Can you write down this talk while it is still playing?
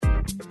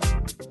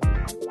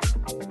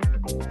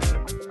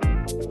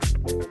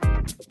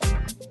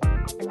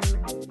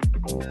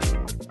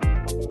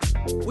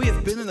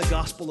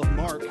Gospel of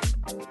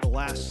Mark the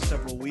last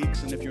several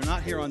weeks, and if you're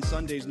not here on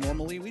Sundays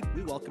normally, we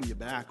welcome you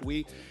back.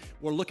 We're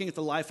looking at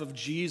the life of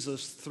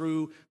Jesus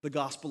through the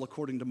Gospel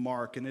according to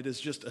Mark, and it is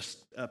just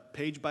a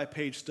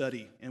page-by-page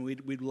study, and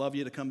we'd love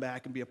you to come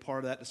back and be a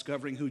part of that,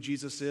 discovering who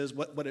Jesus is,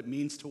 what it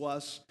means to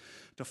us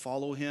to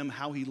follow him,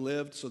 how he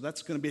lived. So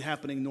that's going to be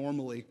happening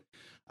normally.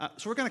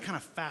 So we're going to kind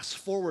of fast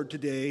forward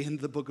today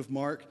into the book of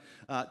Mark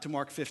to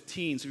Mark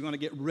 15. So if you want to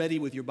get ready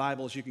with your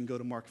Bibles, you can go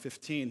to Mark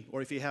 15.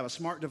 Or if you have a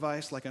smart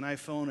device like an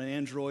iPhone, an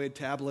Android,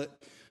 tablet,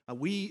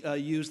 we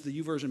use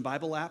the YouVersion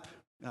Bible app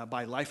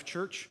by Life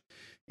Church.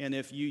 And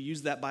if you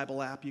use that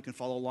Bible app, you can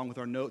follow along with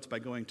our notes by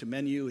going to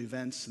Menu,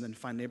 Events, and then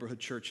find Neighborhood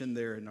Church in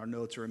there, and our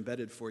notes are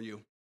embedded for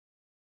you.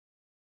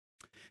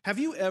 Have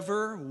you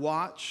ever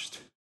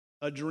watched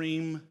a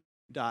dream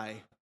die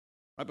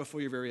right before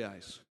your very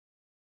eyes?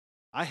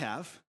 I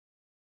have.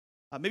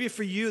 Maybe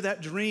for you,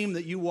 that dream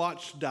that you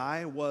watched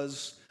die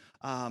was,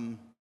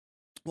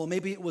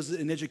 maybe it was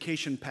an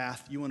education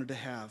path you wanted to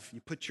have. You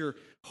put your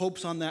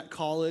hopes on that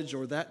college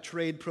or that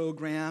trade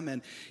program,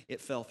 and it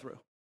fell through.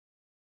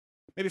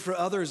 Maybe for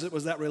others, it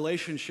was that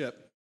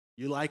relationship.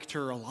 You liked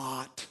her a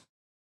lot,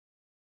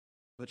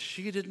 but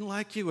she didn't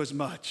like you as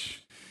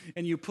much.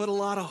 And you put a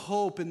lot of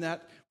hope in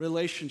that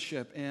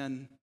relationship,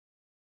 and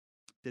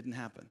it didn't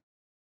happen.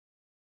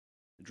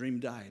 The dream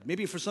died.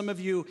 Maybe for some of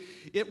you,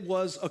 it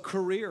was a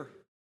career.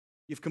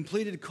 You've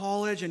completed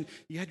college and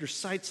you had your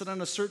sights set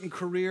on a certain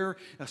career,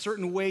 a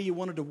certain way you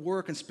wanted to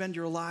work and spend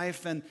your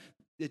life, and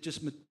it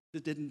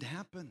didn't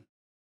happen.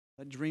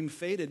 That dream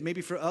faded.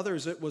 Maybe for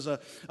others, it was a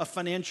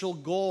financial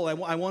goal.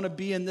 I want to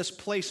be in this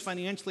place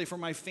financially for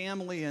my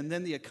family, and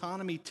then the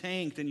economy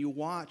tanked and you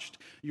watched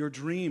your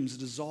dreams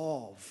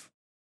dissolve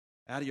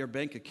out of your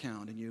bank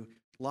account and you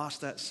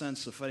lost that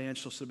sense of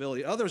financial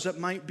stability. Others, it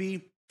might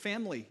be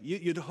family.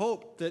 You'd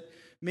hope that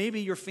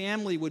maybe your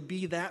family would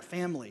be that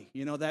family,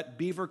 that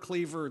Beaver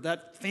Cleaver,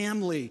 that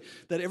family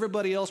that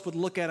everybody else would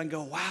look at and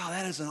go, wow,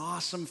 that is an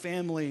awesome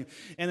family.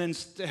 And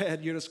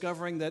instead, you're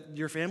discovering that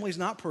your family's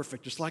not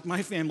perfect, just like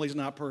my family's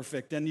not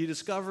perfect. And you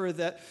discover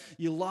that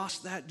you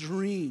lost that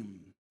dream,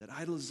 that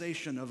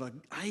idolization of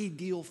an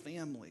ideal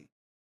family.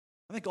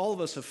 I think all of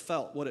us have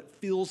felt what it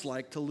feels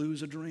like to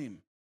lose a dream.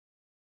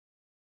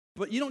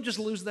 But you don't just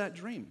lose that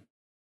dream.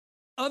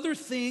 Other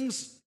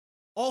things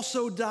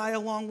also die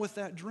along with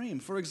that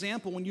dream. For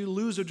example, when you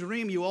lose a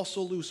dream, you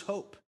also lose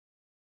hope.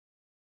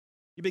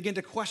 You begin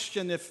to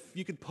question if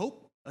you could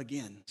hope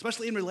again,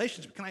 especially in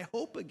relationships. Can I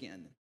hope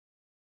again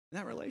in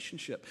that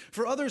relationship?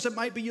 For others, it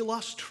might be you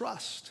lost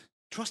trust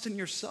in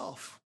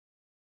yourself,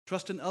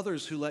 trust in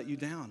others who let you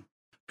down.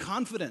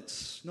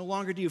 Confidence. No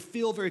longer do you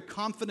feel very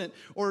confident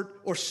or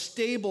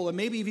stable, and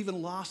maybe you've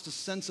even lost a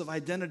sense of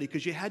identity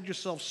because you had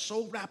yourself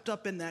so wrapped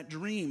up in that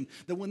dream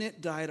that when it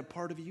died, a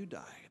part of you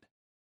died.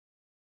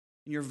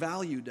 And your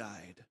value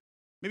died.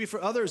 Maybe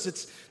for others,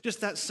 it's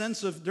just that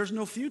sense of there's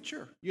no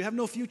future. You have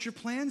no future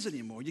plans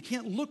anymore. You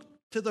can't look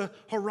to the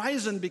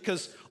horizon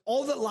because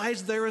all that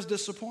lies there is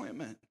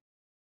disappointment.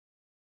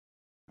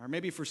 Or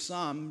maybe for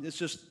some, it's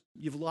just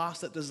you've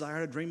lost that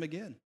desire to dream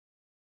again.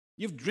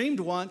 You've dreamed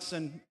once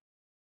and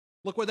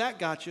look where that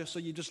got you, so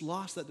you just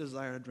lost that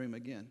desire to dream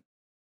again.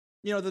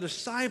 The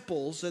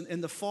disciples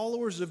and the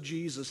followers of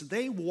Jesus,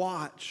 they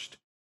watched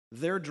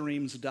their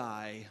dreams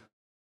die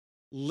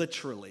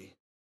literally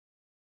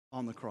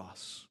on the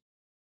cross.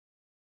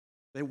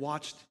 They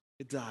watched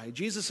it die.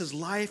 Jesus'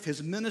 life,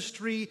 his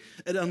ministry,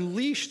 it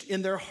unleashed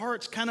in their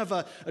hearts kind of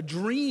a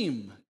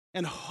dream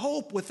and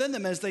hope within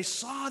them as they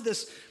saw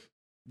this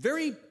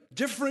very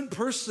different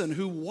person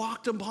who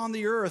walked upon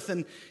the earth,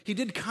 and he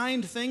did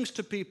kind things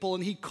to people,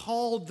 and he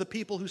called the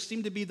people who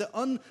seemed to be the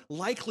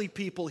unlikely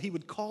people he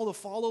would call to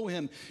follow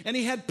him. And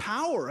he had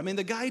power. I mean,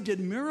 the guy did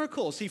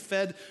miracles. He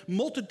fed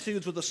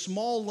multitudes with a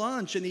small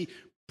lunch, and he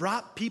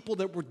brought people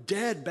that were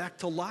dead back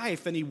to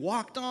life, and he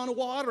walked on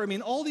water. I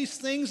mean, all these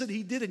things that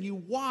he did, and you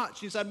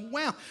watched. You said,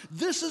 wow,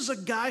 this is a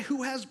guy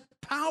who has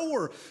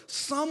power,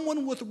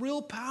 someone with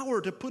real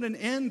power to put an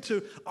end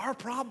to our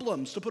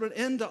problems, to put an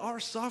end to our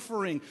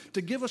suffering,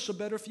 to give us a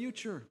better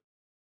future.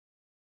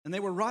 And they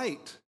were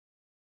right,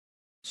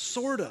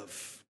 sort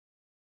of.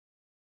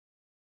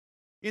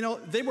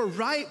 They were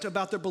right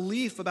about their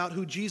belief about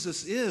who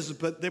Jesus is,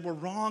 but they were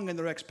wrong in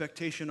their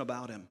expectation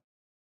about him.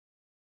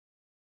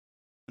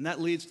 And that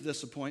leads to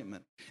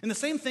disappointment. And the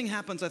same thing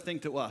happens, I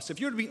think, to us. If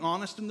you're to be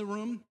honest in the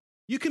room,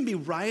 you can be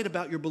right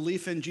about your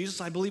belief in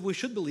Jesus. I believe we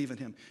should believe in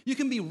him. You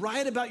can be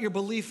right about your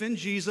belief in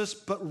Jesus,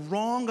 but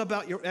wrong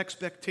about your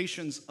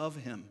expectations of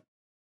him.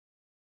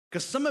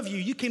 Because some of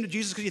you came to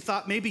Jesus because you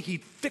thought maybe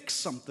he'd fix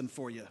something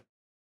for you.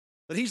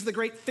 That he's the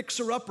great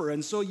fixer-upper.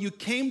 And so you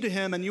came to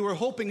him and you were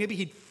hoping maybe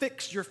he'd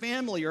fix your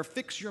family or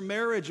fix your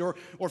marriage or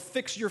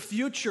fix your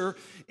future.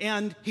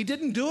 And he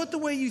didn't do it the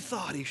way you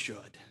thought he should.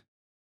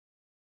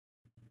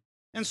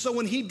 And so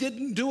when he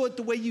didn't do it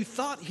the way you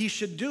thought he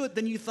should do it,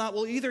 then you thought,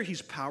 well, either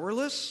he's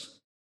powerless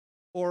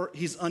or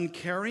he's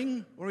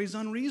uncaring or he's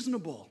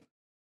unreasonable.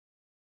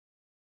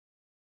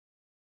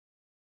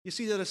 You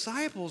see, the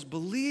disciples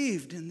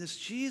believed in this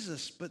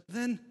Jesus, but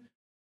then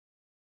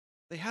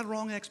They had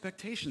wrong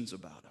expectations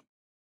about him.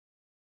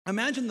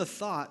 Imagine the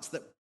thoughts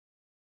that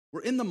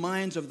were in the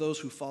minds of those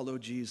who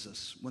followed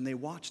Jesus when they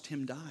watched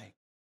him die.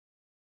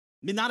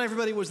 I mean, not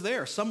everybody was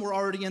there. Some were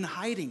already in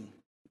hiding.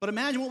 But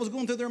imagine what was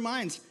going through their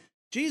minds.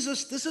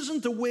 Jesus, this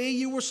isn't the way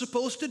you were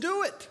supposed to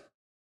do it.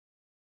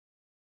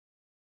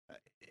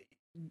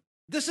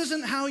 This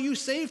isn't how you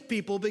save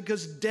people,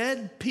 because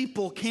dead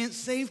people can't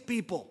save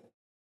people.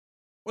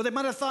 Or they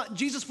might have thought,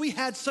 Jesus, we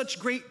had such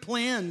great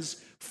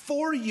plans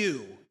for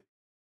you,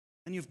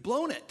 and you've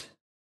blown it.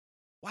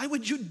 Why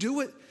would you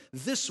do it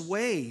this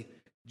way,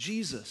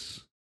 Jesus?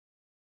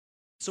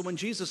 So when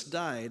Jesus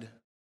died,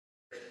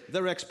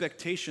 their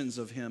expectations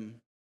of him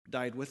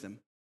died with him.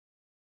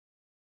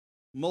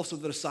 Most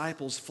of the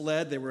disciples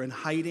fled. They were in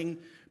hiding.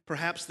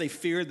 Perhaps they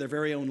feared their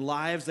very own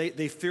lives.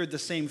 They feared the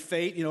same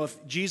fate. You know,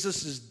 if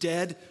Jesus is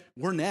dead,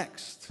 we're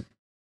next.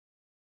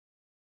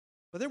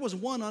 But there was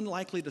one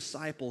unlikely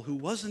disciple who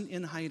wasn't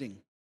in hiding.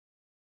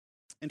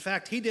 In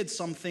fact, he did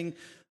something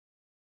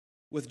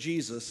with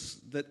Jesus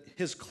that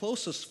his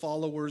closest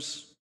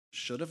followers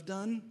should have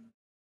done,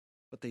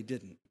 but they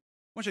didn't.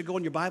 I want you to go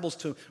in your Bibles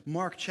to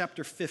Mark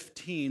chapter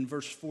 15,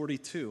 verse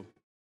 42.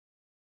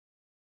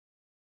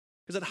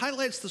 Because it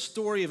highlights the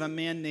story of a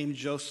man named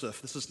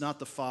Joseph. This is not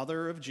the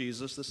father of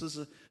Jesus. This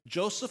is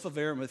Joseph of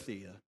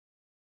Arimathea,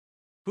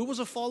 who was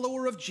a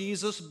follower of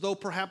Jesus, though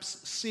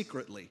perhaps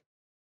secretly.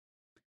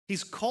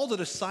 He's called a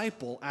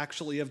disciple,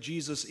 actually, of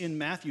Jesus in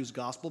Matthew's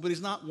gospel, but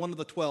he's not one of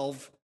the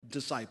 12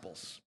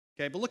 disciples.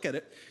 Okay, but look at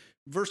it.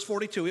 Verse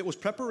 42, it was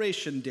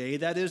preparation day,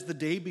 that is the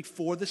day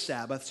before the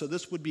Sabbath. So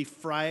this would be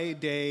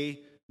Friday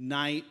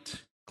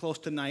night, close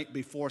to night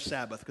before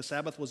Sabbath, because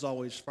Sabbath was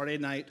always Friday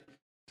night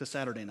to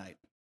Saturday night.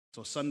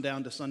 So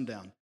sundown to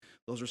sundown.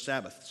 Those are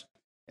Sabbaths.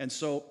 And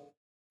so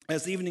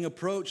as the evening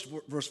approached,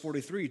 verse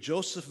 43,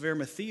 Joseph of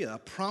Arimathea, a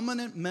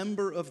prominent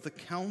member of the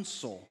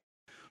council,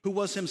 who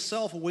was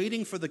himself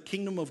waiting for the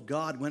kingdom of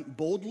God, went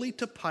boldly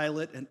to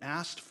Pilate and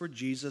asked for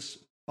Jesus'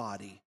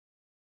 body.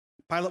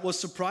 Pilate was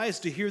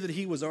surprised to hear that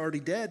he was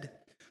already dead.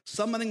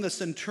 Summoning the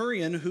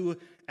centurion who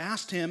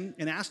asked him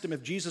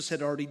if Jesus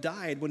had already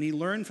died, when he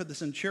learned from the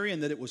centurion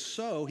that it was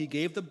so, he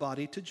gave the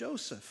body to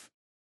Joseph.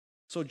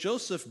 So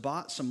Joseph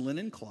bought some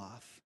linen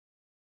cloth,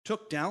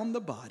 took down the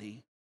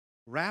body,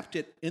 wrapped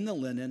it in the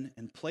linen,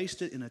 and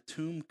placed it in a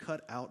tomb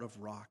cut out of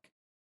rock.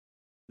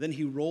 Then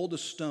he rolled a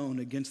stone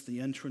against the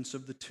entrance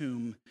of the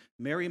tomb.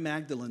 Mary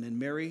Magdalene and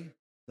Mary,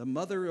 the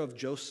mother of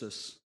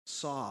Joseph,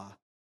 saw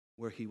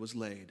where he was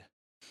laid.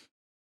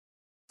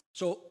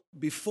 So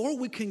before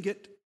we can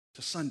get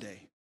to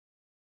Sunday,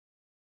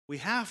 we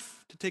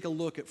have to take a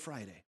look at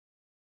Friday.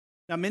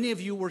 Now, many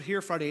of you were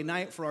here Friday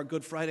night for our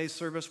Good Friday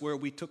service, where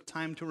we took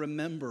time to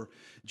remember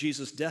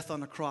Jesus' death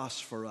on the cross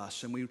for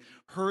us. And we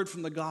heard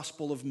from the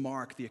Gospel of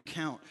Mark the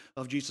account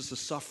of Jesus'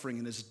 suffering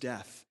and his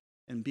death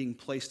and being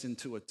placed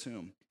into a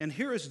tomb. And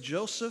here is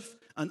Joseph,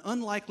 an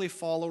unlikely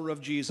follower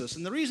of Jesus.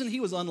 And the reason he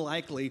was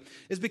unlikely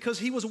is because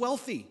he was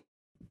wealthy.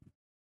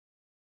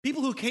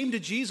 People who came to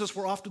Jesus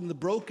were often the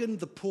broken,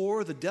 the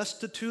poor, the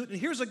destitute. And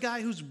here's a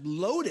guy who's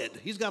loaded.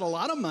 He's got a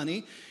lot of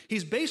money.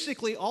 He's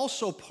basically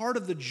also part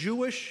of the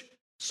Jewish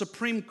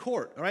Supreme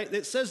Court, all right?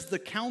 It says the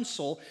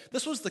council.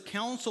 This was the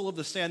council of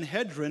the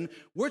Sanhedrin,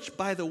 which,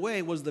 by the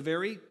way, was the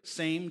very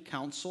same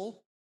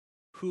council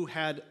who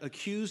had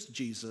accused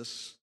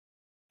Jesus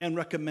and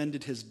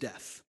recommended his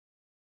death.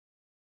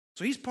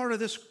 So he's part of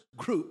this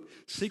group,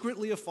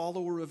 secretly a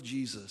follower of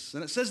Jesus.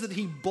 And it says that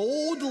he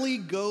boldly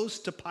goes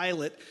to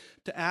Pilate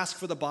to ask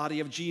for the body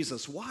of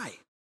Jesus. Why?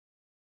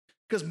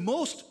 Because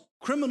most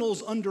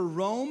criminals under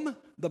Rome,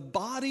 the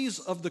bodies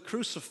of the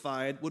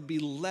crucified would be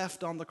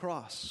left on the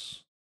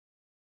cross,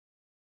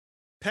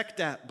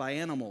 pecked at by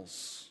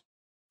animals,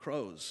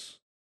 crows.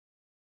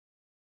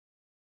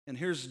 And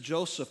here's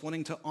Joseph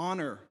wanting to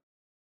honor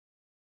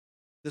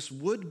this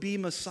would-be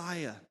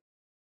Messiah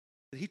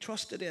that he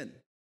trusted in.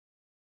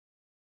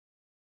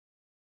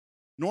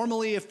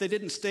 Normally, if they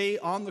didn't stay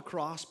on the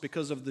cross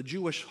because of the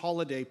Jewish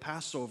holiday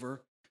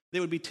Passover, they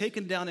would be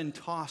taken down and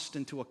tossed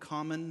into a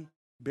common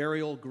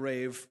burial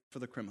grave for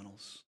the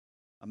criminals,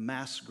 a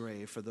mass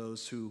grave for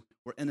those who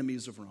were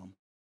enemies of Rome.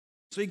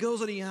 So he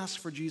goes and he asks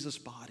for Jesus'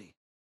 body.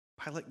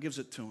 Pilate gives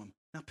it to him.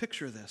 Now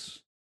picture this.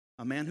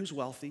 A man who's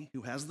wealthy,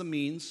 who has the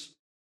means,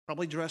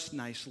 probably dressed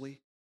nicely.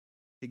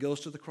 He goes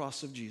to the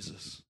cross of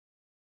Jesus.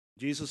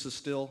 Jesus is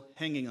still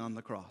hanging on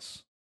the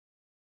cross.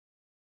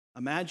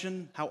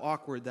 Imagine how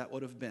awkward that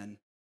would have been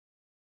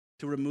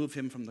to remove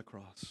him from the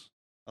cross.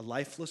 A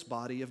lifeless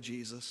body of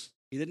Jesus.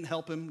 He didn't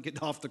help him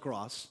get off the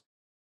cross.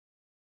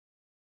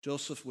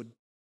 Joseph would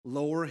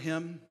lower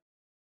him,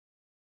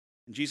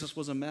 and Jesus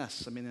was a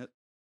mess. I mean,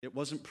 it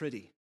wasn't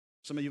pretty.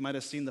 Some of you might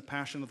have seen The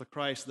Passion of the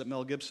Christ that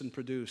Mel Gibson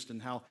produced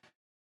and how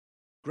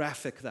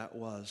graphic that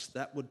was.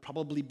 That would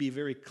probably be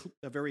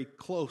a very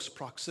close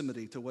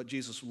proximity to what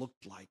Jesus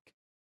looked like.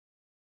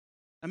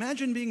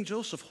 Imagine being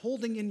Joseph,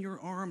 holding in your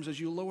arms as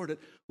you lowered it,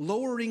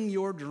 lowering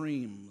your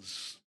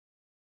dreams.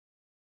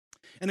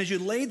 And as you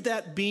laid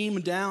that beam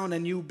down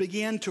and you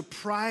began to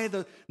pry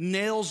the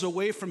nails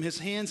away from his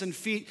hands and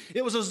feet,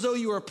 it was as though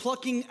you were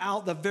plucking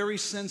out the very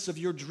sense of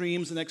your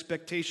dreams and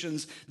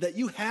expectations that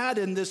you had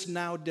in this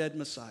now dead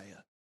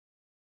Messiah.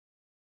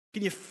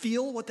 Can you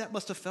feel what that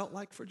must have felt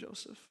like for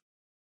Joseph?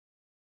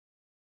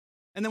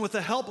 And then with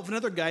the help of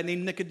another guy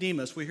named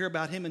Nicodemus, we hear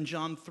about him in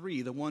John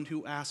 3, the one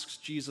who asks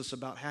Jesus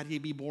about how do you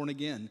be born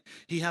again.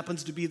 He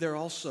happens to be there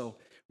also.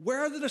 Where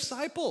are the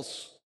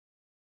disciples?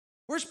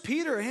 Where's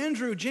Peter,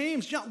 Andrew,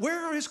 James, John?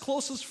 Where are his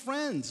closest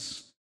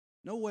friends?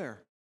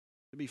 Nowhere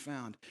to be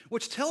found.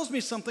 Which tells me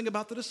something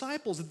about the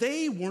disciples.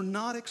 They were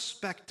not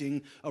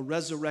expecting a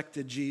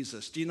resurrected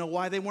Jesus. Do you know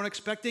why they weren't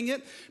expecting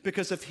it?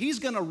 Because if he's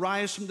going to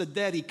rise from the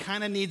dead, he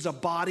kind of needs a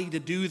body to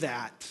do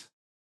that.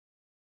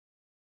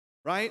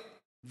 Right?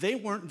 They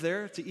weren't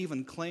there to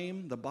even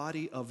claim the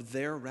body of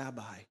their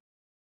rabbi.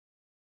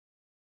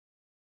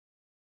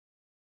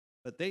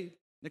 But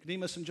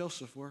Nicodemus and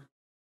Joseph were.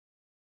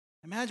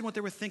 Imagine what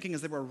they were thinking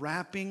as they were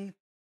wrapping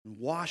and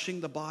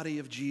washing the body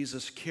of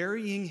Jesus,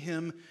 carrying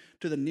him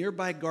to the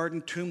nearby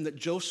garden tomb that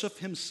Joseph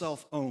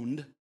himself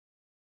owned,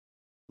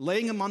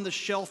 laying him on the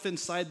shelf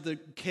inside the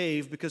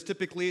cave, because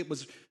typically it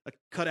was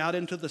cut out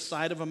into the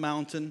side of a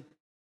mountain.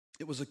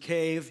 It was a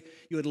cave.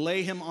 You would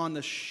lay him on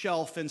the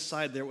shelf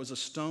inside there. It was a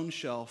stone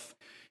shelf.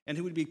 And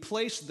he would be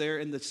placed there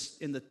in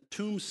the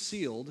tomb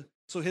sealed,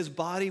 so his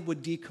body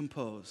would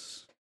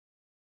decompose.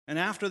 And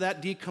after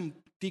that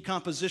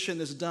decomposition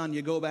is done,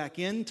 you go back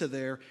into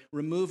there,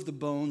 remove the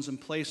bones,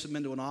 and place them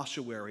into an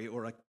ossuary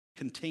or a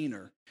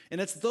container. And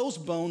it's those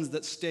bones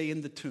that stay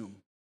in the tomb.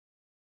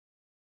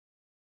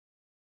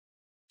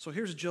 So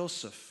here's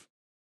Joseph,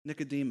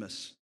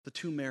 Nicodemus, the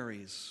two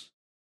Marys,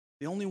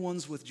 the only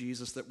ones with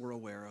Jesus that we're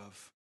aware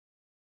of,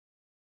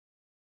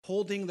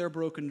 holding their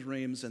broken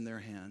dreams in their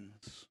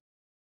hands,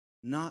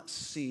 not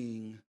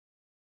seeing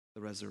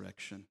the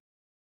resurrection.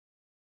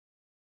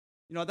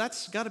 You know,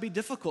 that's got to be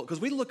difficult because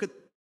we look at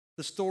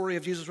the story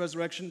of Jesus'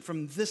 resurrection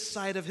from this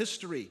side of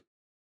history,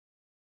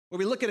 where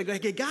we look at it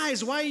and go, hey,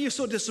 guys, why are you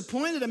so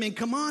disappointed? I mean,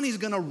 come on, he's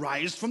going to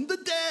rise from the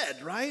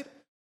dead, right?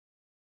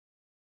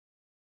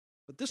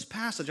 But this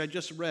passage I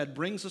just read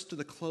brings us to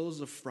the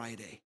close of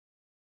Friday.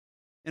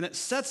 And it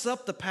sets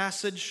up the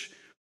passage,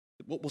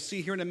 what we'll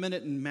see here in a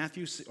minute in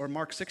Matthew or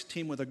Mark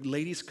 16, where the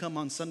ladies come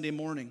on Sunday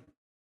morning.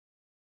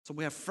 So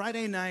we have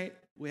Friday night,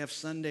 we have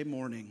Sunday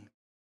morning.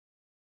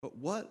 But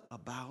what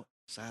about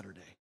Saturday?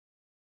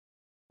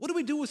 What do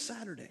we do with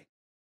Saturday?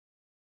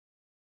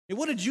 And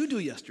what did you do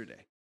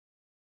yesterday?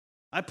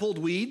 I pulled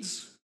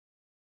weeds.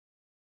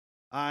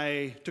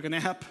 I took a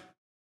nap,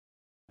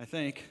 I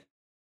think.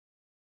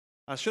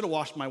 I should have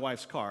washed my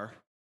wife's car.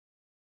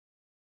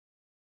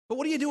 But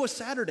what do you do with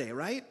Saturday,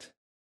 right?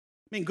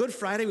 I mean, Good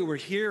Friday, we were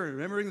here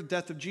remembering the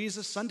death of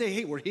Jesus. Sunday,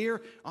 hey, we're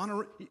here.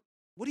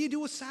 What do you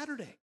do with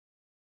Saturday?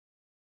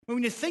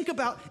 When you think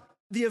about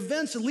the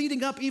events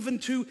leading up even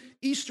to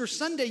Easter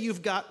Sunday,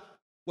 you've got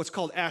what's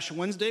called Ash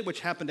Wednesday, which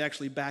happened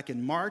actually back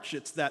in March.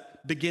 It's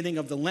that beginning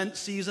of the Lent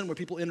season where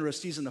people enter a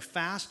season of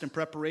fast and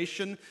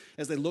preparation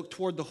as they look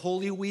toward the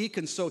Holy Week.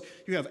 And so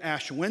you have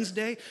Ash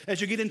Wednesday.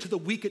 As you get into the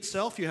week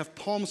itself, you have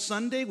Palm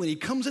Sunday when he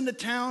comes into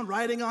town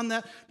riding on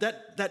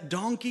that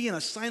donkey and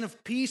a sign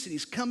of peace, and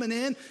he's coming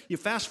in. You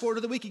fast forward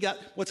to the week, you got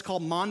what's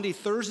called Maundy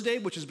Thursday,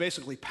 which is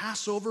basically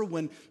Passover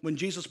when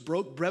Jesus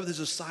broke bread with his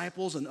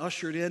disciples and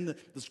ushered in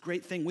this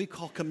great thing we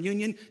call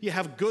communion. You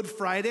have Good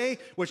Friday,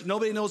 which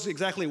nobody knows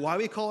exactly why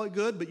we call it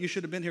good, but you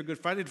should have been here Good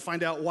Friday to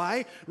find out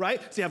why,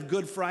 right? So you have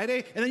Good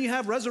Friday, and then you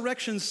have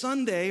Resurrection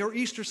Sunday or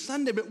Easter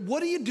Sunday. But what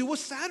do you do with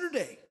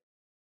Saturday?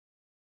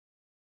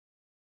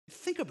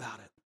 Think about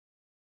it.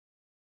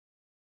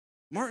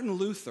 Martin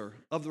Luther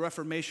of the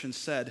Reformation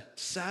said,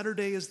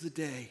 Saturday is the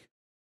day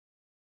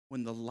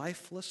when the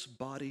lifeless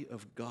body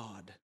of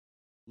God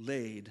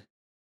laid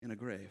in a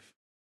grave.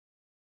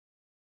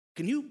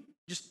 Can you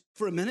just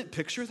for a minute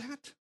picture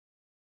that?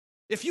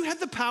 If you had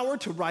the power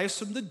to rise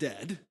from the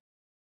dead,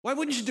 why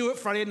wouldn't you do it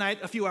Friday night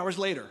a few hours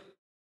later?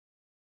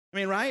 I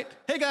mean, right?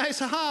 Hey guys,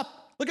 haha,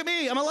 look at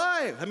me, I'm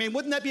alive. I mean,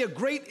 wouldn't that be a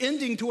great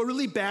ending to a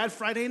really bad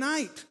Friday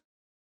night?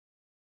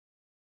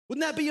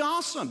 Wouldn't that be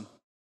awesome?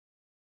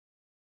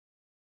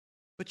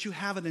 But you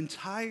have an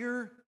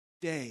entire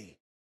day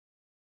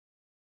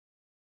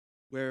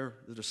where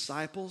the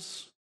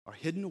disciples are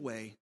hidden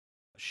away,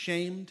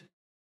 ashamed,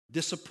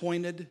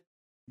 disappointed,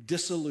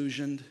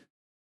 disillusioned,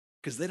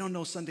 because they don't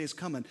know Sunday's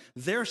coming.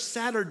 Their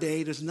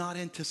Saturday does not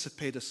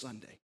anticipate a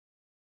Sunday.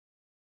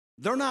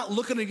 They're not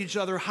looking at each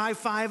other,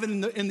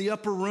 high-fiving in the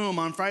upper room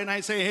on Friday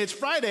night saying, hey, it's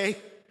Friday,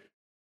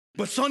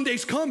 but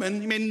Sunday's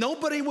coming. I mean,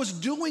 nobody was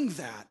doing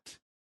that.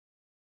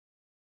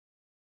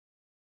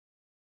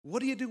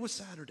 What do you do with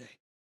Saturday?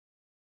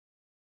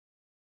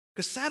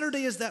 Because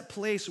Saturday is that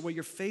place where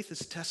your faith is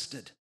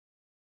tested.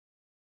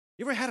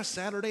 You ever had a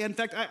Saturday? In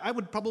fact, I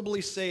would probably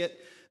say it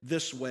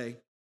this way.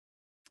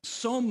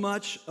 So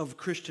much of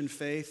Christian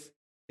faith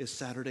is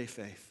Saturday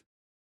faith.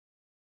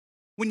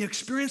 When you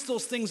experience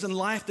those things in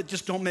life that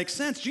just don't make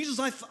sense. Jesus,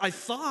 I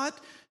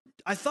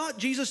thought,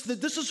 Jesus, that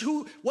this is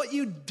what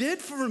you did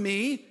for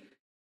me.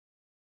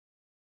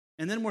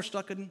 And then we're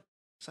stuck in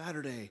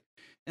Saturday.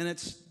 And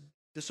it's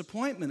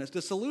disappointment, it's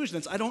disillusion,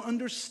 it's I don't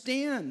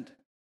understand.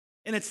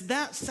 And it's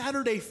that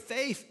Saturday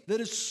faith that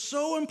is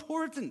so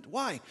important.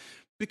 Why?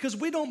 Because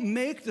we don't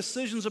make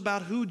decisions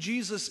about who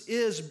Jesus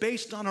is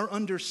based on our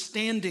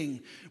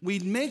understanding. We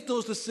make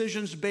those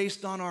decisions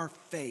based on our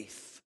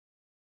faith.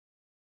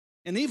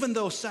 And even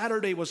though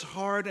Saturday was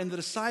hard, and the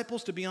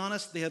disciples, to be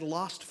honest, they had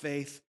lost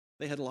faith,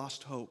 they had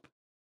lost hope.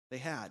 They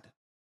had.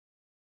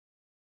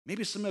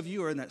 Maybe some of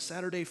you are in that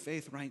Saturday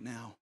faith right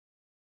now,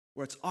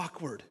 where it's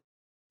awkward.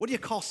 What do you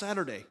call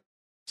Saturday?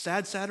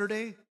 Sad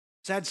Saturday?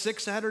 Sad sick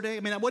Saturday? I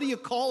mean, what do you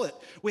call it?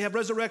 We have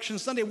Resurrection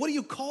Sunday. What do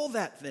you call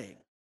that thing?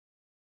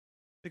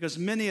 Because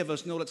many of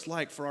us know what it's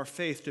like for our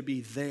faith to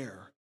be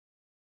there.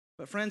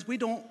 But friends, we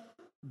don't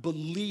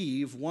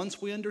believe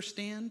once we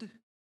understand.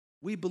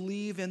 We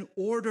believe in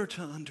order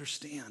to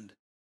understand.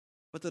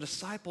 But the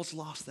disciples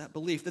lost that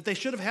belief that they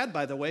should have had,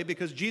 by the way,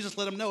 because Jesus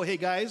let them know, hey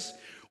guys,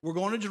 we're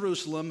going to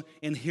Jerusalem,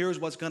 and here's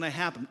what's going to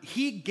happen.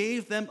 He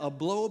gave them a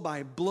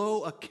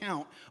blow-by-blow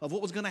account of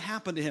what was going to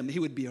happen to him. He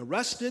would be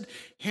arrested,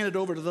 handed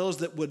over to those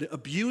that would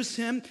abuse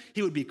him.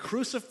 He would be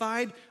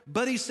crucified.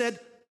 But he said,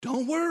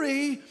 don't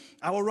worry,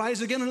 I will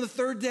rise again on the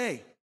third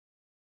day.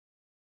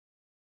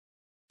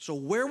 So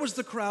where was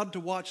the crowd to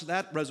watch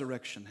that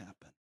resurrection happen?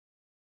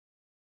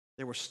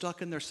 They were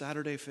stuck in their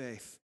Saturday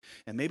faith.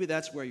 And maybe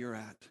that's where you're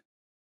at.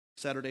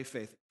 Saturday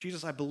faith.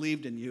 Jesus, I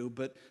believed in you,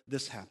 but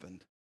this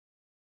happened.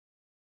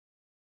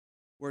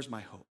 Where's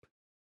my hope?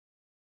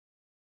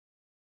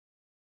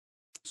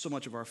 So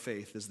much of our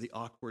faith is the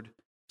awkward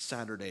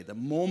Saturday, the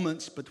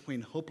moments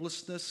between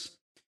hopelessness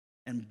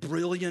and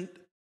brilliant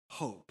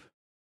hope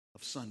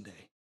of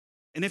Sunday.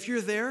 And if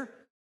you're there,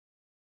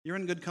 you're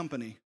in good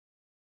company,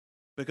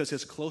 because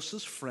his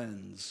closest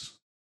friends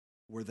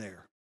were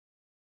there,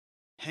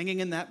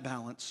 hanging in that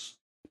balance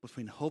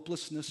between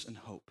hopelessness and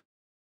hope.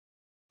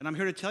 And I'm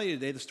here to tell you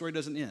today, the story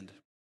doesn't end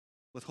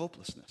with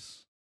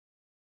hopelessness.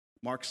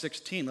 Mark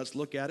 16, let's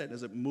look at it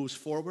as it moves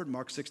forward.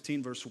 Mark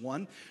 16, verse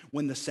 1.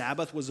 When the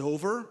Sabbath was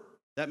over,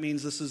 that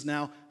means this is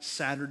now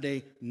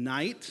Saturday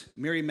night.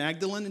 Mary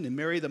Magdalene and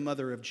Mary, the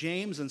mother of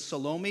James, and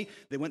Salome,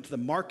 they went to the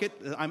market.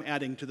 I'm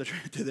adding to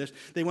this.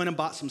 They went and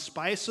bought some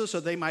spices so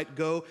they might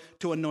go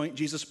to anoint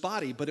Jesus'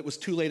 body, but it was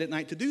too late at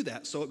night to do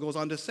that. So it goes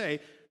on to say,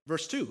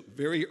 verse 2,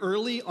 very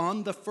early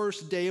on the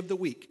first day of the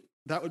week,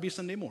 that would be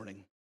Sunday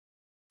morning,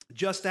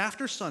 just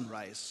after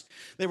sunrise,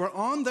 they were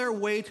on their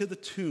way to the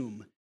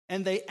tomb,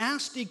 and they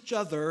asked each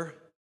other,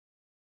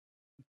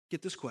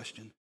 get this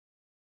question,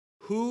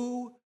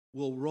 who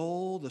will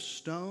roll the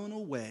stone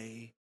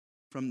away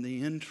from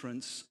the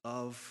entrance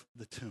of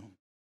the tomb?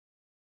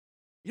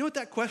 You know what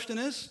that question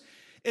is?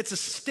 It's a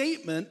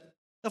statement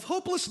of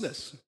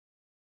hopelessness.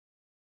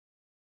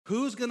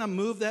 Who's going to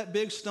move that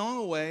big stone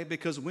away?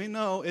 Because we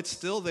know it's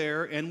still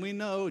there, and we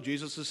know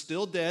Jesus is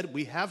still dead.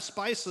 We have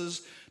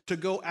spices to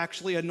go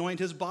actually anoint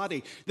his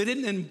body. They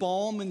didn't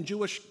embalm in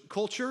Jewish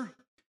culture.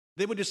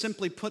 They would just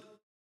simply put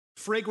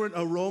fragrant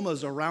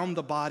aromas around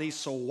the body,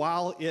 so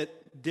while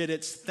it did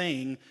its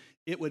thing,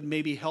 it would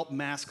maybe help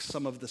mask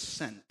some of the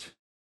scent.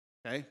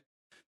 Okay?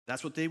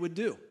 That's what they would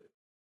do.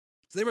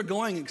 So they were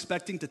going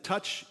expecting to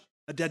touch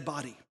a dead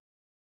body.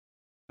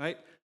 Right?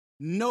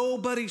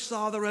 Nobody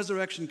saw the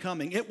resurrection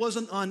coming. It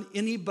wasn't on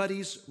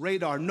anybody's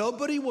radar.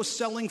 Nobody was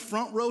selling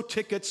front row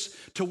tickets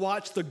to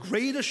watch the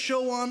greatest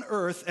show on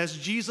earth as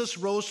Jesus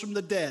rose from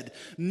the dead.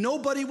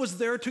 Nobody was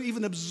there to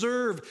even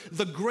observe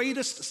the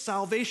greatest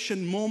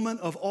salvation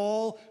moment of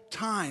all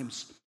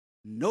times.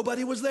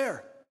 Nobody was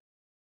there.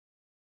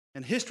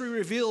 And history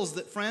reveals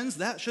that, friends,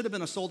 that should have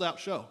been a sold-out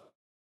show.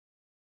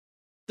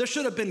 There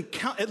should have been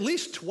at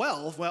least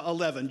 12, well,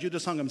 11,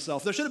 Judas hung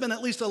himself. There should have been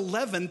at least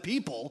 11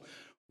 people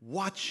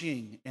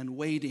watching and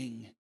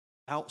waiting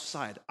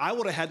outside. I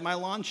would have had my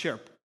lawn chair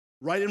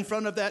right in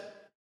front of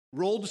that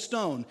rolled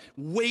stone,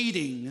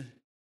 waiting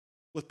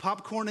with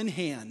popcorn in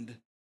hand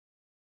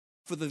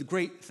for the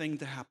great thing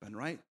to happen,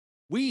 right?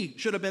 We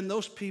should have been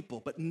those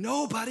people, but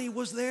nobody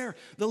was there.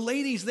 The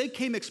ladies, they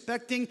came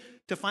expecting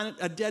to find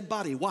a dead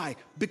body. Why?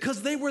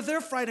 Because they were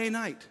there Friday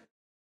night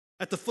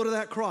at the foot of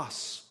that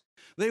cross.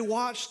 They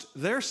watched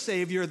their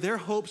Savior, their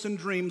hopes and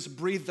dreams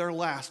breathe their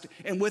last.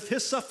 And with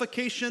his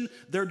suffocation,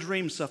 their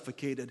dreams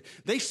suffocated.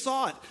 They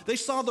saw it. They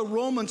saw the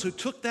Romans who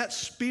took that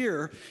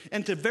spear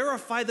and to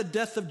verify the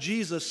death of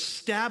Jesus,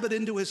 stab it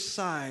into his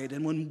side.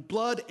 And when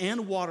blood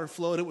and water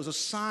flowed, it was a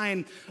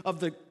sign of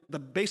the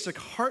basic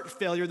heart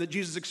failure that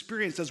Jesus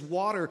experienced as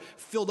water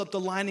filled up the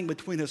lining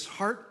between his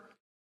heart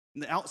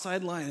and the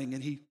outside lining,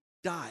 and he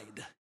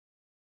died.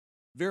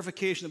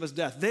 Verification of his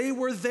death. They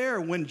were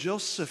there when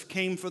Joseph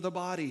came for the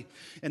body,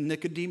 and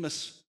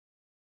Nicodemus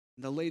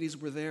and the ladies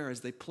were there as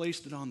they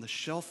placed it on the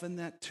shelf in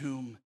that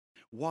tomb,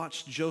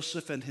 watched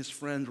Joseph and his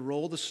friend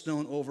roll the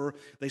stone over.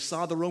 They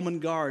saw the Roman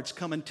guards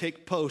come and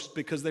take post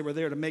because they were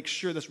there to make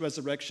sure this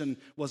resurrection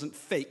wasn't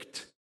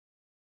faked,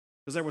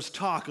 because there was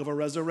talk of a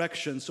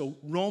resurrection. So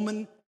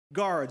Roman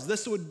guards,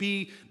 this would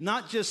be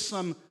not just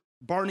some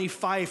Barney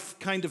Fife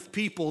kind of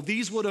people.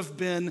 These would have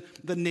been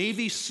the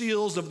Navy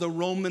SEALs of the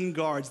Roman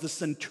guards, the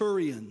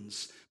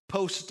centurions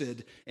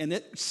posted, and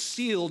it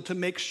sealed to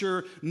make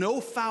sure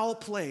no foul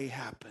play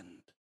happened.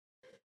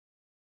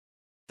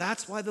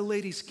 That's why the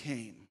ladies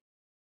came,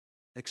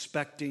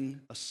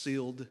 expecting a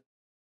sealed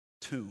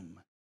tomb.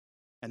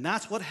 And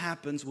that's what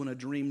happens when a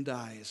dream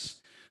dies.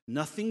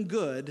 Nothing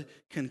good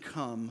can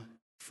come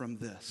from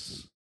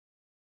this.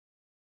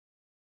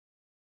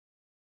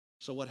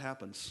 So what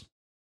happens?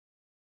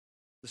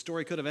 The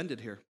story could have ended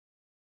here,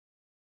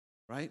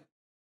 right?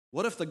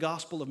 What if the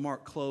Gospel of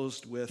Mark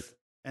closed with,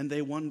 and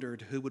they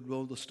wondered who would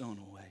roll the stone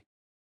away?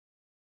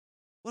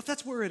 Well, if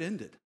that's where it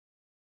ended.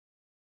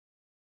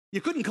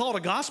 You couldn't call it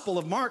a Gospel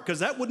of Mark because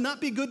that would not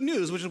be good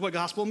news, which is what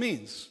gospel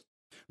means.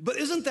 But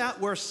isn't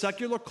that where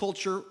secular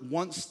culture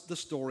wants the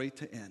story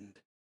to end?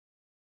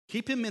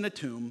 Keep him in a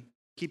tomb,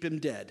 keep him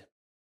dead.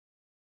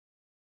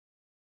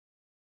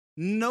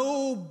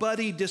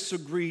 Nobody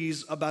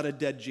disagrees about a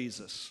dead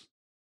Jesus.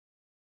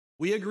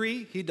 We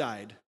agree he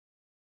died.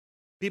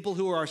 People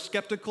who are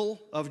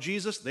skeptical of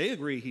Jesus, they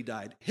agree he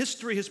died.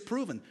 History has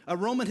proven. A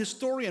Roman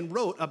historian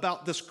wrote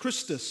about this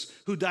Christus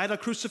who died a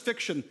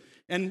crucifixion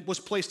and was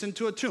placed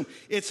into a tomb.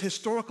 It's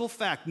historical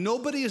fact.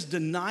 Nobody is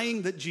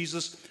denying that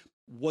Jesus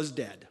was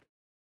dead.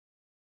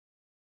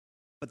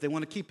 But they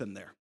want to keep him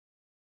there.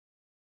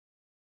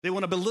 They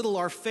want to belittle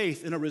our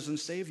faith in a risen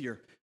Savior.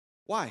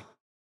 Why?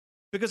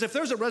 Because if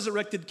there's a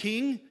resurrected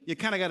king, you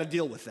kind of got to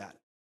deal with that.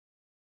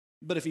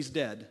 But if he's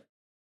dead,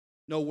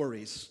 no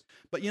worries.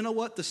 But you know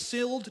what? The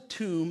sealed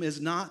tomb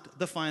is not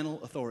the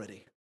final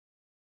authority.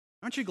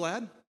 Aren't you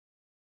glad?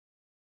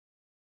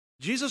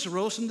 Jesus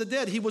rose from the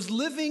dead. He was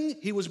living,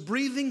 he was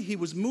breathing, he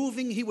was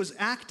moving, he was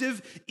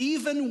active,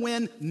 even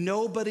when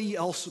nobody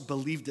else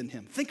believed in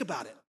him. Think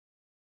about it.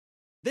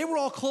 They were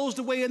all closed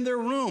away in their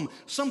room.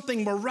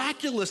 Something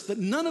miraculous that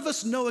none of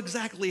us know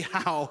exactly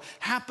how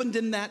happened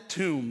in that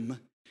tomb.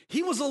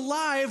 He was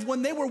alive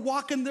when they were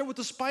walking there with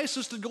the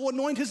spices to go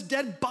anoint his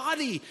dead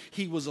body.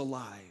 He was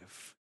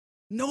alive.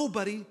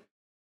 Nobody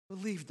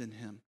believed in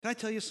him. Can I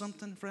tell you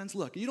something, friends?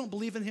 Look, you don't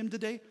believe in him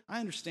today?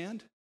 I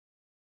understand.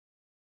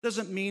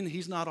 Doesn't mean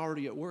he's not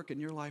already at work in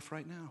your life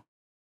right now.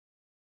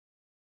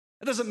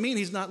 It doesn't mean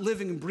he's not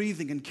living and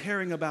breathing and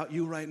caring about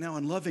you right now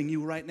and loving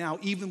you right now,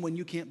 even when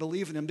you can't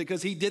believe in him,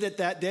 because he did it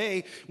that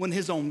day when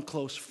his own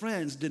close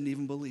friends didn't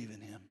even believe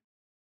in him.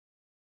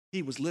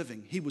 He was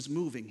living, he was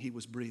moving, he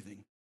was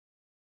breathing.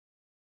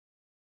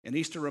 And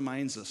Easter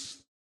reminds us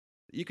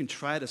that you can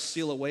try to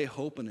seal away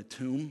hope in a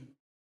tomb,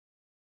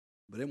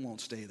 but it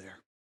won't stay there.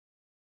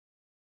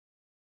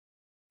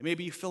 And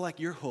maybe you feel like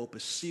your hope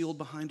is sealed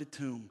behind a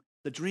tomb.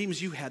 The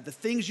dreams you had, the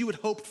things you had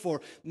hoped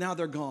for, now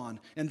they're gone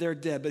and they're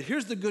dead. But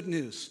here's the good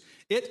news.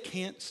 It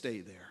can't stay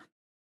there.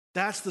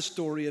 That's the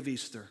story of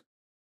Easter.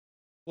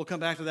 We'll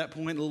come back to that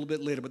point a little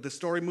bit later, but the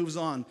story moves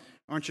on.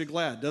 Aren't you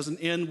glad? It doesn't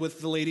end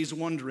with the ladies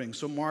wondering.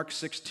 So Mark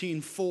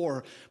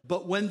 16:4.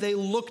 But when they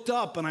looked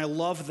up, and I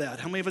love that.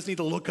 How many of us need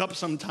to look up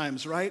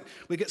sometimes, right?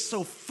 We get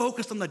so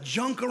focused on the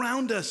junk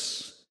around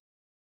us.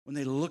 When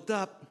they looked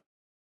up,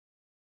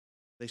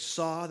 they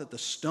saw that the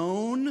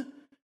stone,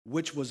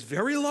 which was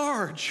very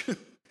large,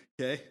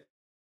 okay,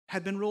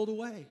 had been rolled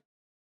away.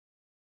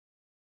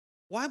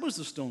 Why was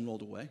the stone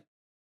rolled away?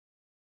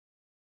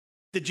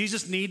 Did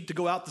Jesus need to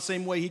go out the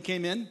same way he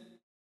came in?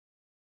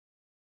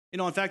 You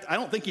know, in fact, I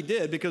don't think he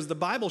did, because the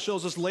Bible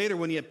shows us later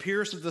when he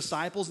appears to the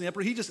disciples and the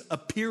upper, he just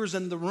appears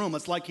in the room.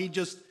 It's like he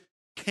just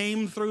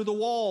came through the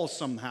wall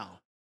somehow.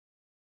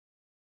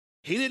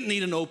 He didn't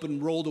need an open,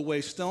 rolled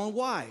away stone.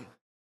 Why?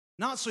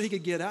 Not so he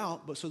could get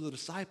out, but so the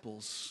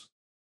disciples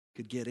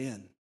could get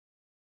in.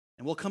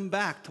 And we'll come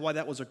back to why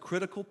that was a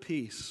critical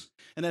piece.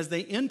 And as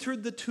they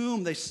entered the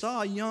tomb, they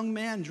saw a young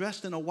man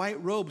dressed in a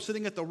white robe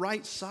sitting at the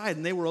right side,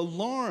 and they were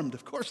alarmed.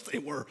 Of course they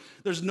were.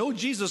 There's no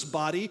Jesus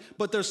body,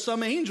 but there's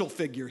some angel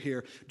figure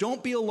here.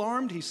 Don't be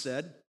alarmed, he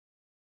said.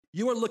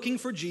 You are looking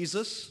for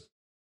Jesus,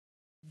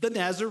 the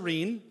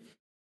Nazarene,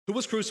 who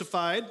was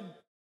crucified,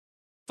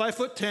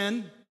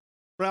 5'10",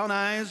 brown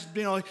eyes.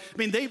 You know, I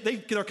mean,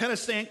 they are kind of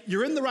saying,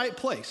 you're in the right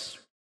place,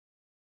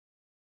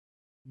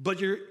 but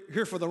you're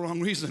here for the wrong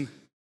reason.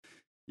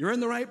 You're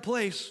in the right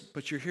place,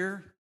 but you're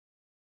here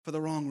for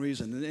the wrong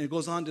reason. And it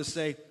goes on to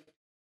say,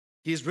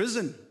 he's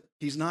risen.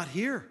 He's not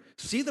here.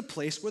 See the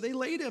place where they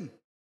laid him.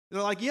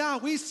 They're like, yeah,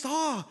 we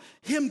saw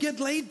him get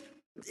laid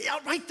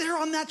right there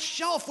on that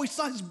shelf. We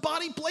saw his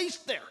body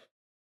placed there.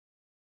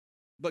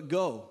 But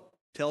go,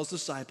 tell his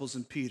disciples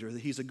and Peter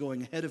that he's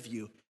going ahead of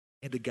you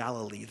into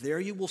Galilee. There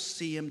you will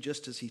see him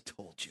just as he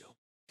told you.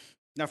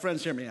 Now,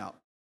 friends, hear me out.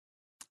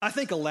 I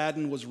think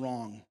Aladdin was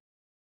wrong,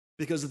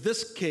 because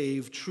this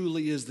cave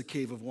truly is the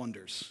cave of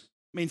wonders.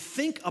 I mean,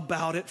 think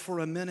about it for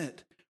a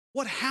minute.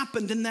 What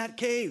happened in that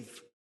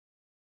cave?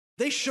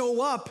 They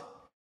show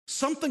up.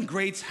 Something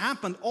great's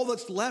happened. All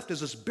that's left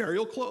is his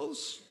burial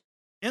clothes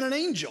and an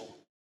angel.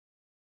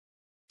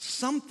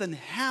 Something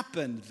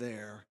happened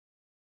there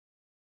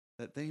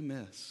that they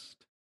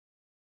missed,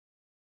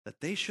 that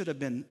they should have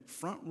been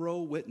front row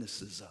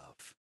witnesses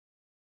of.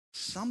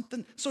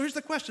 Something. So here's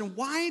the question.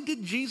 Why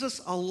did Jesus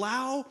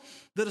allow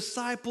the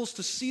disciples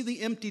to see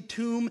the empty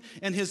tomb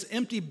and his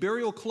empty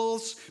burial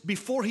clothes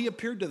before he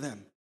appeared to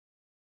them?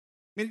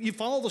 I mean, you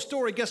follow the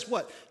story, guess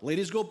what?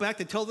 Ladies go back,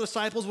 they tell the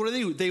disciples, what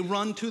do? They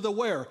run to the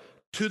where?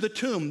 To the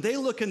tomb. They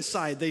look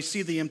inside. They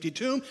see the empty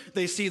tomb.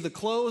 They see the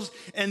clothes.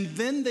 And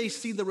then they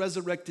see the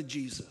resurrected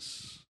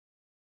Jesus.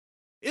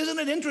 Isn't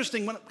it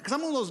interesting? Because I'm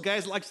one of those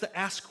guys that likes to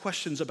ask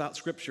questions about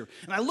Scripture.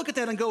 And I look at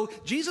that and go,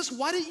 Jesus,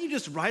 why didn't you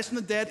just rise from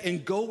the dead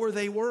and go where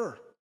they were?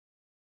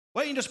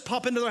 Why didn't you just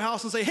pop into their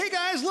house and say, hey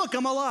guys, look,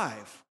 I'm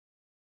alive?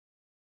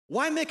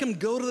 Why make them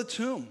go to the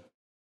tomb?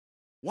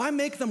 Why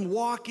make them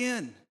walk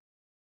in?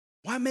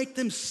 Why make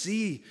them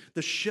see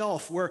the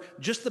shelf where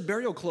just the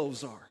burial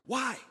clothes are?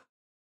 Why?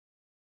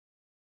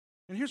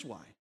 And here's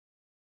why.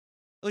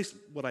 At least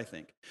what I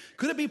think.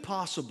 Could it be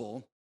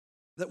possible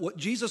that what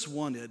Jesus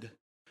wanted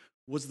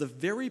was the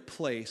very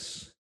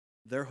place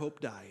their hope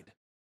died?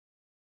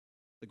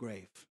 The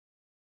grave.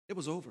 It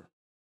was over.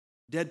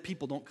 Dead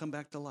people don't come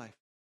back to life.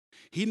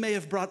 He may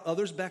have brought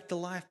others back to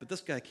life, but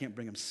this guy can't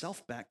bring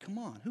himself back. Come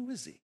on, who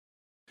is he?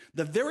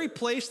 The very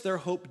place their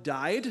hope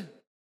died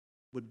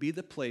would be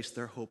the place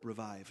their hope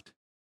revived.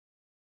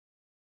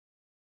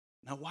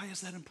 Now, why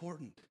is that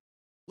important?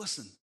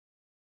 Listen,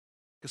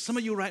 because some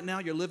of you right now,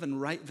 you're living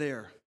right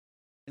there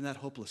in that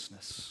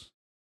hopelessness.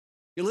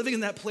 You're living in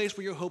that place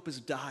where your hope has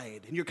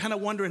died, and you're kind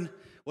of wondering,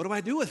 what do I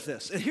do with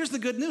this? And here's the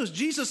good news.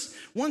 Jesus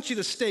wants you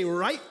to stay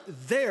right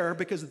there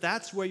because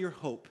that's where your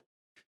hope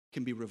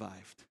can be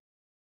revived.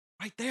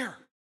 Right there.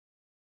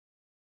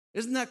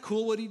 Isn't that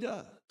cool what he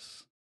does?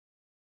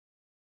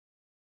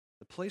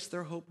 The place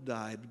their hope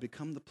died would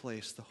become the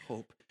place the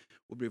hope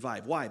would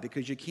revive. Why?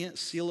 Because you can't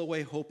seal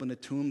away hope in a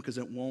tomb because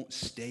it won't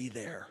stay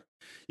there.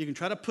 You can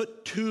try to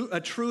put a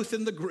truth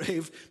in the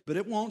grave, but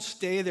it won't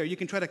stay there. You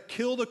can try to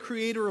kill the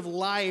creator of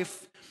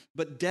life,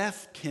 but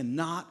death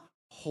cannot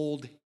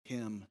hold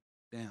him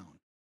down.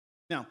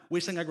 Now, we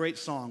sing a great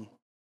song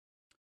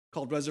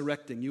called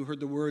Resurrecting. You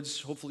heard the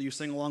words. Hopefully you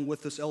sang along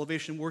with us.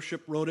 Elevation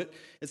Worship wrote it.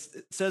 It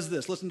says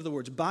this. Listen to the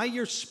words. By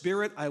your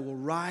Spirit I will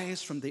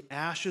rise from the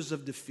ashes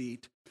of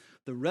defeat.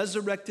 The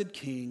resurrected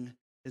King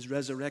is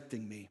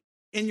resurrecting me.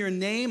 In your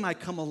name I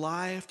come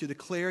alive to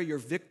declare your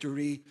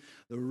victory.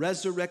 The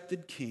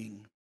resurrected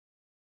King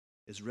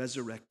is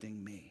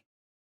resurrecting me.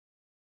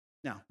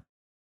 Now,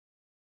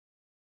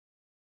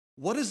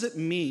 what does it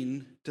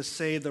mean to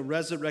say the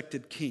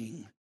resurrected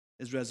King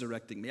is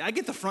resurrecting me? I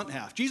get the front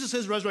half. Jesus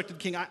is resurrected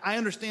King. I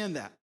understand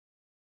that.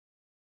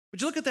 But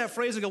you look at that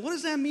phrase and go, what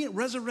does that mean,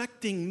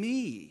 resurrecting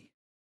me?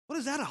 What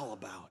is that all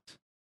about?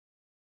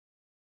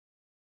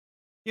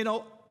 You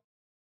know,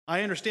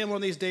 I understand one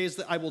of these days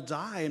that I will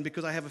die, and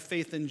because I have a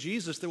faith in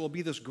Jesus, there will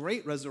be this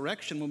great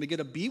resurrection when we get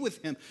to be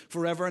with him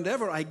forever and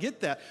ever. I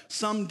get that.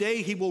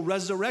 Someday he will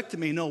resurrect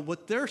me. No,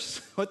 what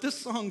this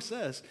song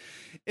says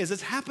is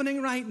it's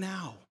happening right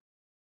now.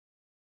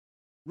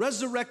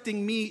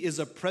 Resurrecting me is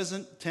a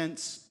present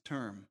tense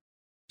term.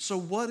 So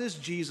what is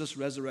Jesus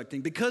resurrecting?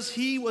 Because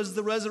he was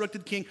the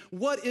resurrected King,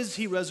 what is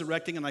he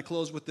resurrecting? And I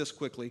close with this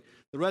quickly.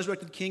 The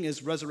resurrected King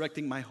is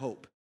resurrecting my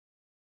hope.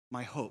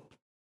 My hope.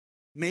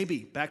 Maybe,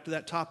 back to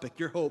that topic,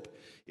 your hope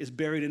is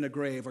buried in a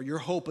grave, or your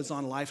hope is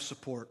on life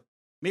support.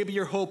 Maybe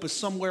your hope is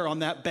somewhere on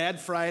that bad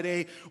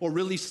Friday or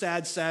really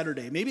sad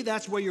Saturday. Maybe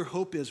that's where your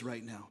hope is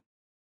right now.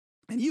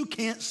 And you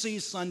can't see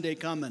Sunday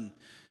coming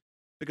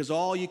because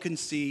all you can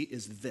see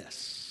is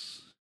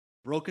this.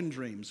 Broken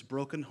dreams,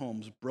 broken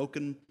homes,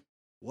 broken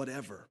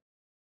whatever.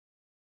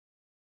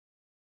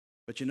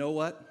 But you know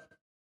what?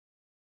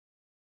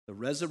 The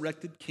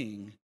resurrected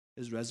King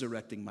is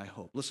resurrecting my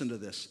hope. Listen to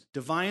this.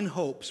 Divine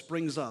hope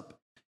springs up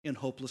in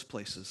hopeless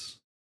places.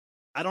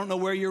 I don't know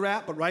where you're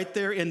at, but right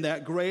there in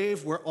that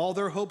grave where all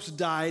their hopes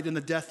died in the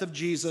death of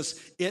Jesus,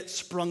 it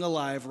sprung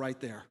alive right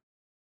there.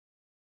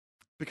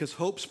 Because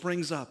hope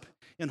springs up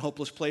in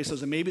hopeless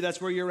places, and maybe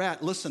that's where you're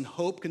at. Listen,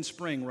 hope can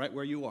spring right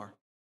where you are,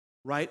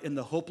 right in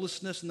the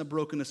hopelessness and the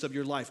brokenness of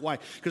your life. Why?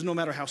 Because no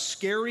matter how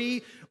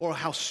scary or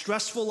how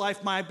stressful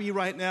life might be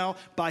right now,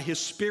 by his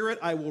Spirit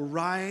I will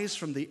rise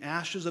from the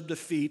ashes of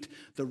defeat.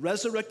 The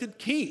resurrected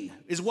King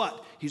is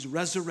what? He's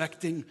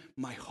resurrecting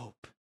my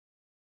hope.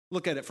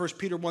 Look at it, 1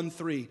 Peter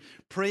 1:3.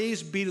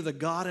 Praise be to the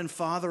God and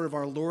Father of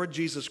our Lord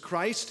Jesus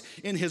Christ.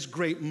 In his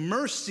great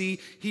mercy,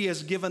 he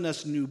has given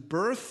us new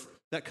birth.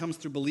 That comes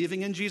through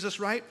believing in Jesus,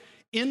 right?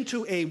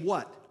 Into a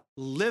what?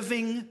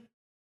 Living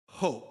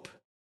hope.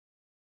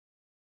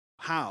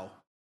 How?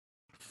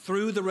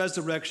 Through the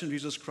resurrection of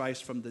Jesus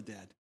Christ from the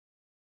dead.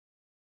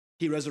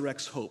 He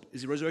resurrects hope.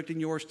 Is he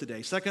resurrecting yours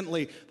today?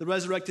 Secondly, the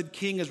resurrected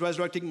King is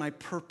resurrecting my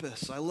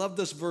purpose. I love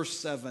this verse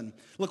 7.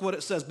 Look what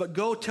it says. But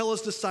go tell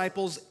his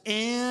disciples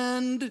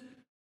and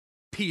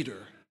Peter.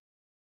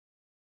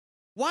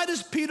 Why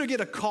does Peter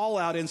get a call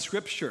out in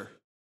Scripture?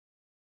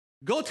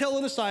 Go tell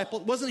a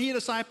disciple. Wasn't he a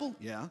disciple?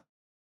 Yeah.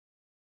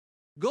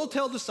 Go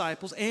tell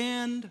disciples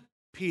and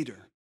Peter.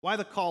 Why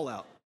the call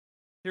out?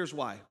 Here's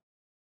why.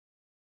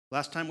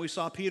 Last time we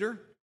saw Peter,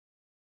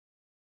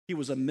 he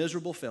was a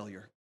miserable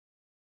failure.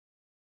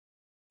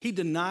 He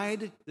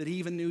denied that he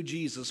even knew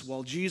Jesus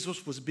while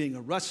Jesus was being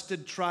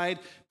arrested, tried,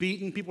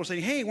 beaten. People were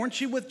saying, hey, weren't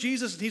you with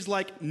Jesus? And he's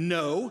like,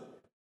 no,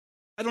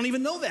 I don't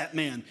even know that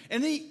man.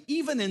 And he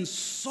even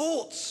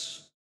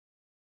insults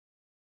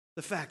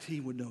the fact he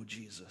would know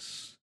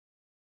Jesus.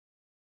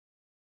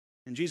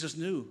 And Jesus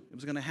knew it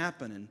was going to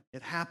happen, and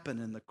it happened,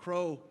 and the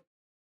crow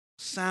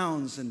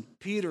sounds, and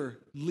Peter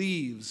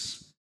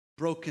leaves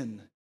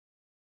broken.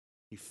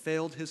 He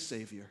failed his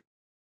Savior.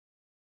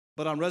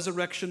 But on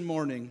resurrection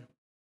morning,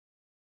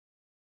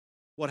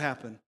 what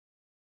happened?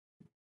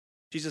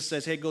 Jesus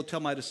says, hey, go tell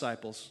my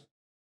disciples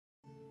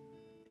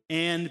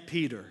and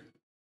Peter.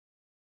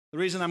 The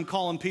reason I'm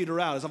calling Peter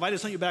out is if I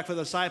just sent you back for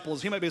the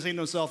disciples, he might be saying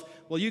to himself,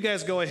 well, you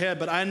guys go ahead,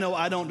 but I know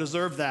I don't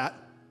deserve that.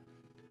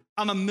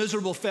 I'm a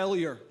miserable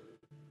failure.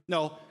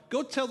 No,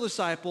 go tell the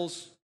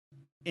disciples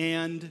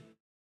and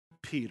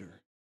Peter.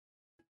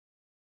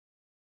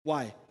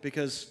 Why?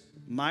 Because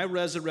my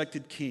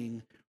resurrected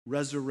King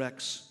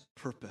resurrects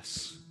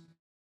purpose.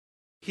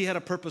 He had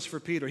a purpose for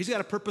Peter. He's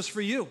got a purpose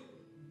for you.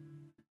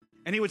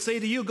 And he would say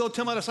to you, go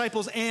tell my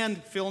disciples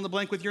and fill in the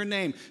blank with your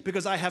name,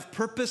 because I have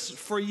purpose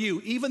for you.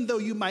 Even though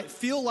you might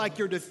feel like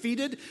you're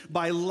defeated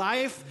by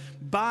life,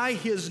 by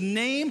his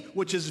name,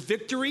 which is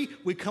victory,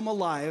 we come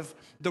alive.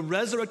 The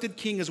resurrected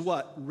King is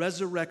what?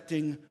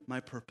 Resurrecting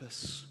my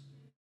purpose.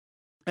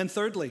 And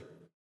thirdly,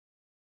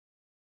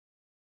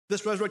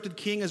 this resurrected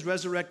King is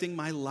resurrecting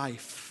my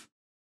life.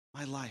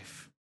 My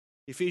life.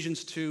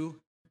 Ephesians 2.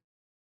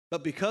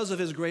 But because of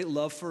his great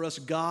love for us,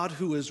 God,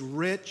 who is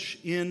rich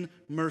in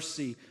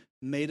mercy,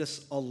 made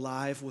us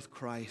alive with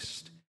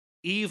Christ,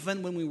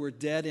 even when we were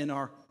dead in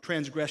our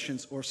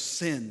transgressions or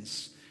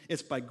sins.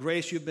 It's by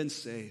grace you've been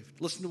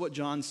saved. Listen to what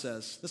John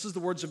says. This is the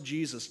words of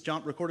Jesus,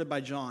 recorded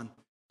by John.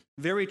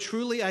 Very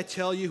truly I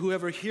tell you,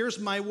 whoever hears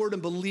my word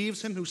and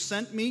believes him who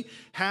sent me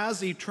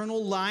has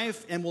eternal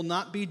life and will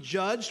not be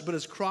judged, but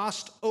is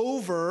crossed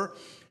over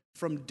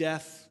from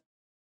death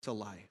to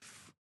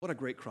life. What a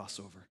great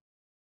crossover.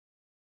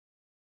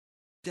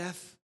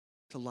 Death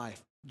to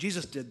life.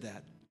 Jesus did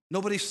that.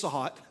 Nobody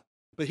saw it,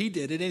 but he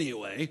did it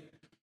anyway.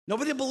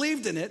 Nobody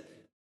believed in it,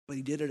 but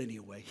he did it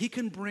anyway. He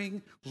can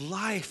bring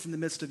life in the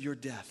midst of your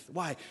death.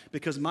 Why?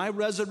 Because my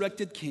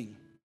resurrected King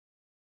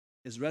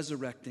is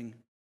resurrecting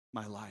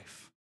my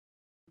life.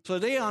 So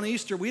today on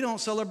Easter, we don't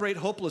celebrate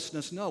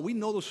hopelessness. No, we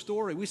know the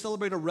story. We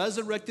celebrate a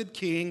resurrected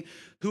King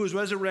who is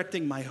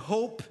resurrecting my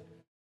hope,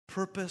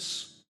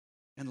 purpose,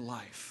 and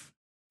life.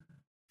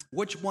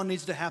 Which one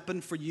needs to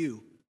happen for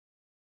you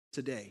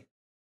today?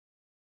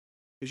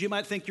 Because you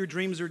might think your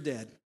dreams are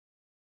dead.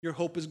 Your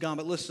hope is gone.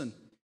 But listen,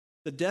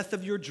 the death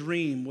of your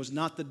dream was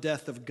not the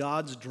death of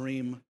God's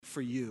dream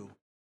for you.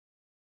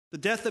 The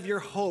death of your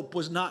hope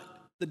was not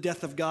the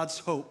death of God's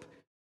hope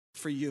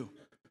for you.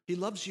 He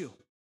loves you.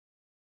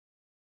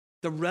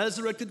 The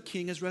resurrected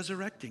King is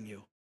resurrecting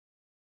you.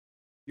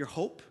 Your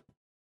hope,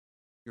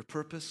 your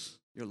purpose,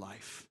 your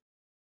life.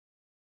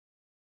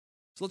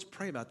 So let's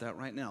pray about that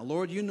right now.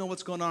 Lord, you know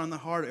what's going on in the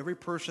heart of every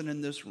person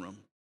in this room.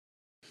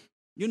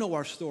 You know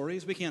our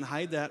stories. We can't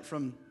hide that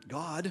from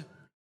God.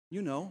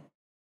 You know.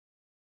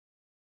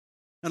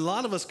 And a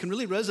lot of us can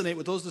really resonate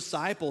with those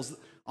disciples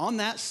on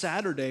that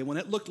Saturday when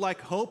it looked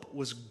like hope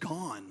was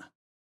gone.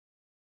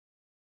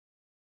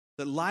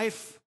 That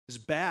life is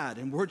bad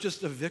and we're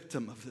just a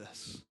victim of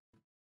this.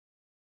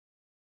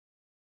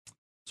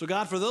 So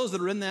God, for those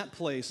that are in that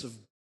place of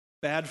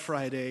bad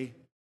Friday,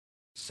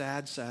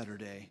 sad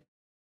Saturday,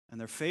 and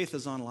their faith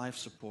is on life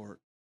support,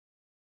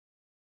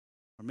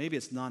 or maybe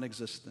it's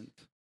non-existent,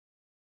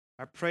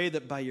 I pray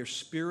that by your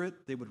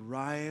Spirit they would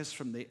rise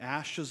from the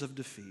ashes of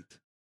defeat,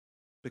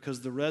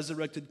 because the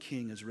resurrected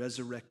King is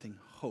resurrecting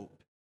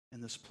hope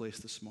in this place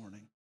this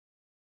morning.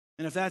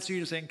 And if that's you,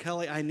 you're saying,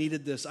 Kelly, I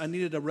needed this. I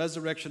needed a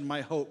resurrection of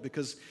my hope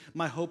because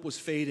my hope was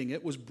fading.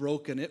 It was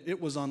broken.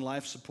 It was on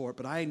life support,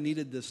 but I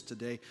needed this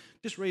today.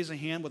 Just raise a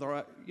hand with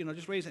our,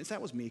 just raise it.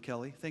 That was me,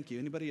 Kelly. Thank you.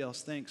 Anybody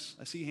else? Thanks.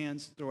 I see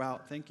hands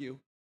throughout. Thank you.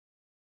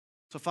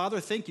 So,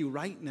 Father, thank you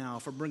right now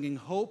for bringing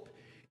hope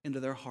into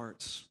their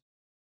hearts.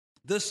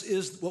 This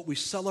is what we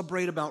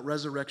celebrate about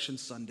Resurrection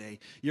Sunday.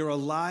 You're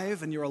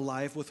alive and you're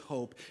alive with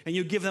hope. And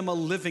you give them a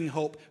living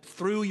hope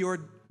through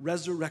your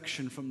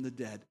resurrection from the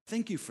dead.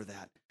 Thank you for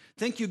that.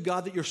 Thank you,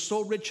 God, that you're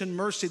so rich in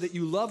mercy that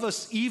you love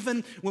us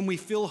even when we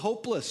feel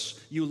hopeless.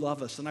 You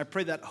love us. And I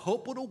pray that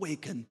hope would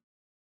awaken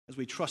as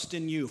we trust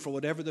in you for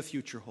whatever the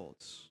future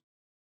holds.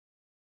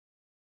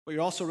 But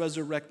you're also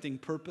resurrecting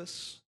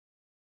purpose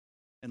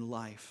and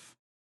life.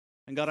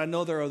 And God, I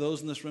know there are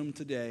those in this room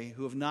today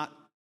who have not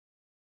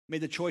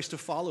made the choice to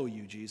follow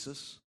you,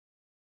 Jesus.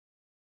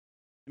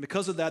 And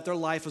because of that, their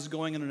life is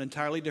going in an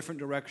entirely different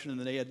direction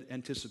than they had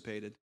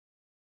anticipated.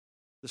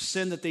 The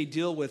sin that they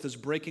deal with is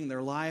breaking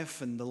their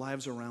life and the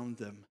lives around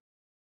them.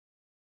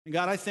 And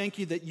God, I thank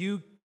you that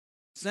you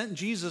sent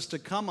Jesus to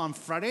come on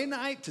Friday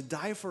night to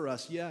die for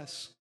us,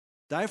 yes.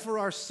 Die for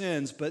our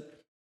sins,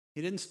 but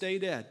he didn't stay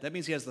dead. That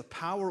means he has the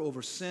power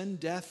over sin,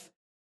 death,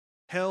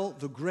 hell,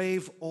 the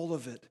grave, all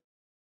of it.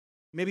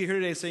 Maybe you're here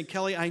today saying,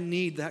 Kelly, I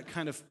need that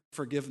kind of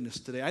forgiveness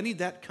today. I need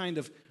that kind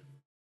of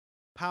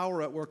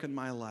power at work in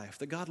my life,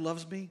 that God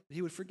loves me, that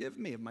he would forgive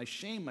me of my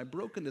shame, my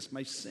brokenness,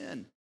 my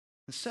sin,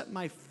 and set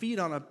my feet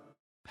on a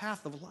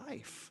path of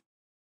life.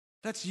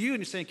 If that's you and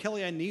you're saying,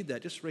 Kelly, I need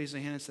that, just raise a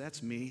hand and say,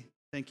 that's me.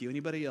 Thank you.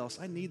 Anybody else?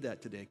 I need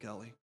that today,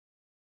 Kelly.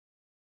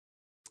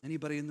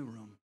 Anybody in the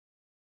room?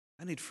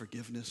 I need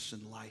forgiveness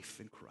and life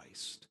in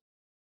Christ.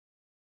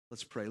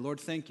 Let's pray. Lord,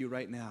 thank you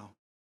right now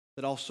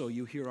that also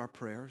you hear our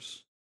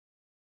prayers.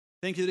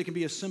 Thank you that it can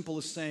be as simple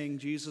as saying,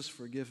 Jesus,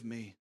 forgive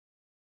me.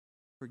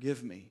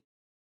 Forgive me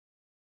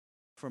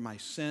for my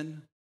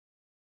sin.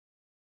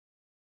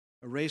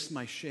 Erase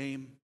my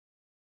shame.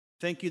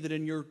 Thank you that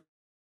in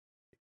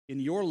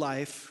your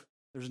life,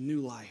 there's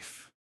new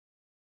life.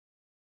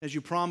 As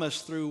you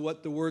promised through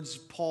what the words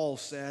Paul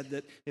said,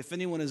 that if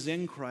anyone is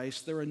in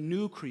Christ, they're a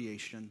new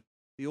creation.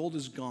 The old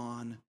is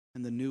gone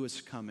and the new is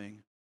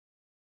coming.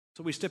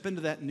 So we step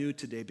into that new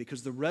today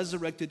because the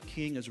resurrected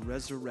King is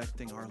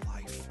resurrecting our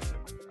life.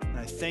 And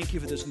I thank you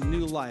for this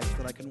new life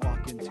that I can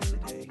walk into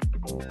today.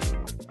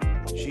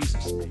 In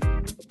Jesus'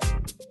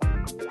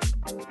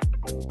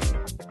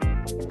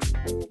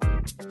 name.